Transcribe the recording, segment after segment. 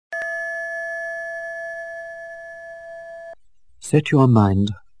Set your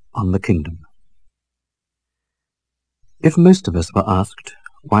mind on the kingdom. If most of us were asked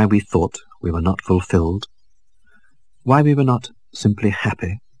why we thought we were not fulfilled, why we were not simply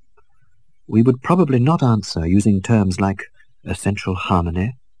happy, we would probably not answer using terms like essential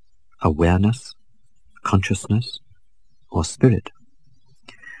harmony, awareness, consciousness, or spirit.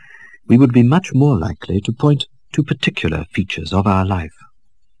 We would be much more likely to point to particular features of our life: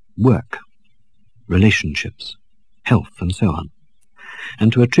 work, relationships, health, and so on,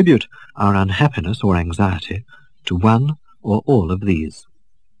 and to attribute our unhappiness or anxiety to one or all of these.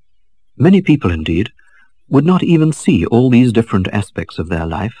 Many people, indeed, would not even see all these different aspects of their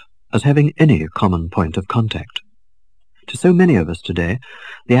life as having any common point of contact. To so many of us today,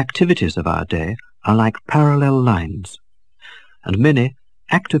 the activities of our day are like parallel lines, and many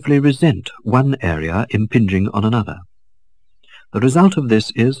actively resent one area impinging on another. The result of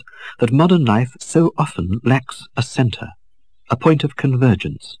this is that modern life so often lacks a centre, a point of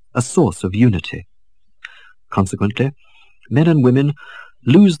convergence, a source of unity. Consequently, men and women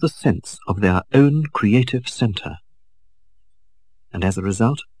lose the sense of their own creative centre, and as a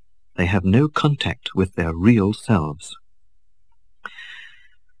result, they have no contact with their real selves.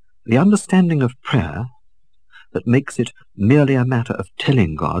 The understanding of prayer that makes it merely a matter of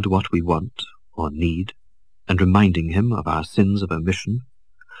telling God what we want or need and reminding him of our sins of omission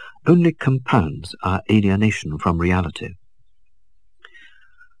only compounds our alienation from reality.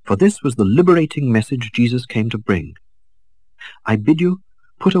 For this was the liberating message Jesus came to bring. I bid you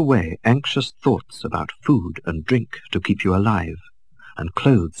put away anxious thoughts about food and drink to keep you alive, and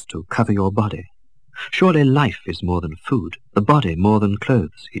clothes to cover your body. Surely life is more than food, the body more than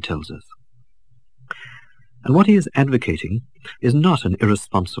clothes, he tells us. And what he is advocating is not an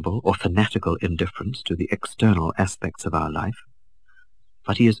irresponsible or fanatical indifference to the external aspects of our life,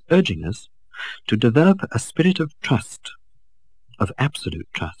 but he is urging us to develop a spirit of trust, of absolute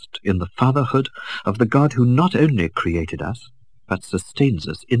trust, in the fatherhood of the God who not only created us, but sustains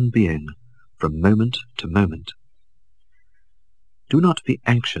us in being from moment to moment. Do not be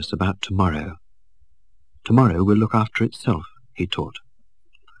anxious about tomorrow. Tomorrow will look after itself, he taught.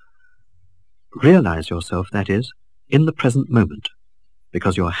 Realize yourself, that is, in the present moment,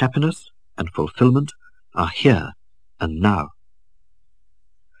 because your happiness and fulfillment are here and now.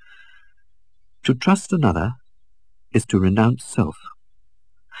 To trust another is to renounce self,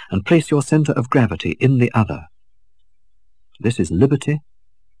 and place your centre of gravity in the other. This is liberty,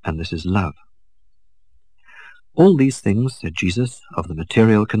 and this is love. All these things, said Jesus, of the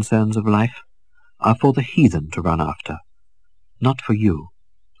material concerns of life, are for the heathen to run after, not for you,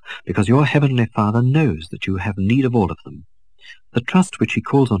 because your heavenly Father knows that you have need of all of them. The trust which he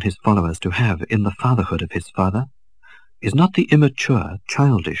calls on his followers to have in the fatherhood of his Father is not the immature,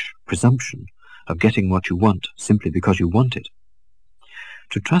 childish presumption of getting what you want simply because you want it.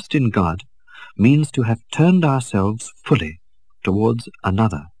 To trust in God means to have turned ourselves fully towards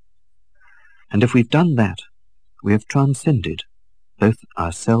another. And if we've done that, we have transcended both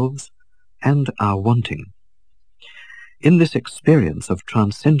ourselves and our wanting. In this experience of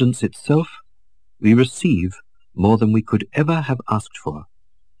transcendence itself, we receive more than we could ever have asked for,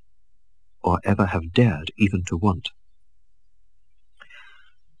 or ever have dared even to want.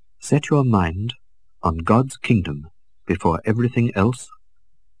 Set your mind on God's kingdom before everything else,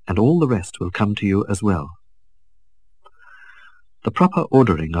 and all the rest will come to you as well. The proper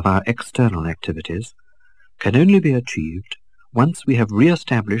ordering of our external activities can only be achieved once we have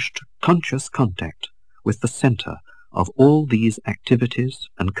re-established conscious contact with the centre of all these activities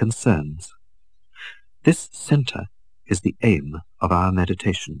and concerns. This centre is the aim of our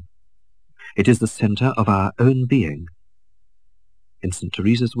meditation. It is the centre of our own being. In St.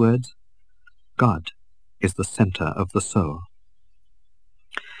 Teresa's words, God is the centre of the soul.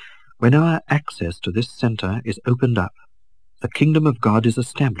 When our access to this centre is opened up, the kingdom of God is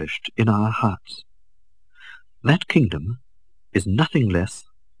established in our hearts. That kingdom is nothing less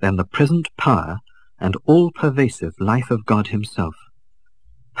than the present power and all-pervasive life of God himself,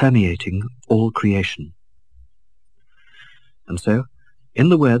 permeating all creation. And so, in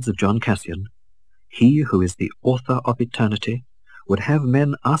the words of John Cassian, he who is the author of eternity would have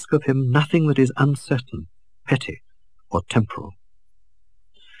men ask of him nothing that is uncertain, petty, or temporal.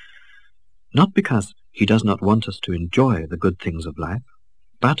 Not because he does not want us to enjoy the good things of life,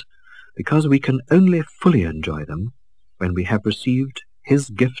 but because we can only fully enjoy them when we have received his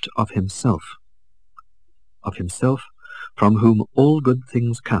gift of himself from whom all good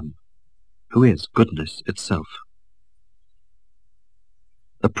things come, who is goodness itself.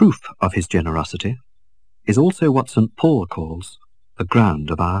 The proof of his generosity is also what St. Paul calls the ground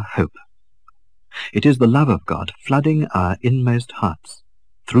of our hope. It is the love of God flooding our inmost hearts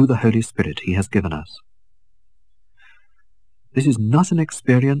through the Holy Spirit he has given us. This is not an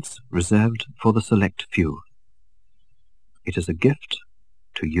experience reserved for the select few. It is a gift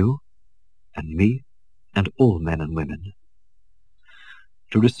to you and me and all men and women.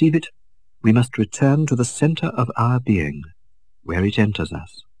 To receive it, we must return to the center of our being, where it enters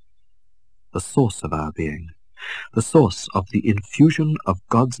us, the source of our being, the source of the infusion of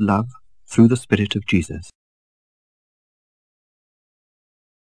God's love through the Spirit of Jesus.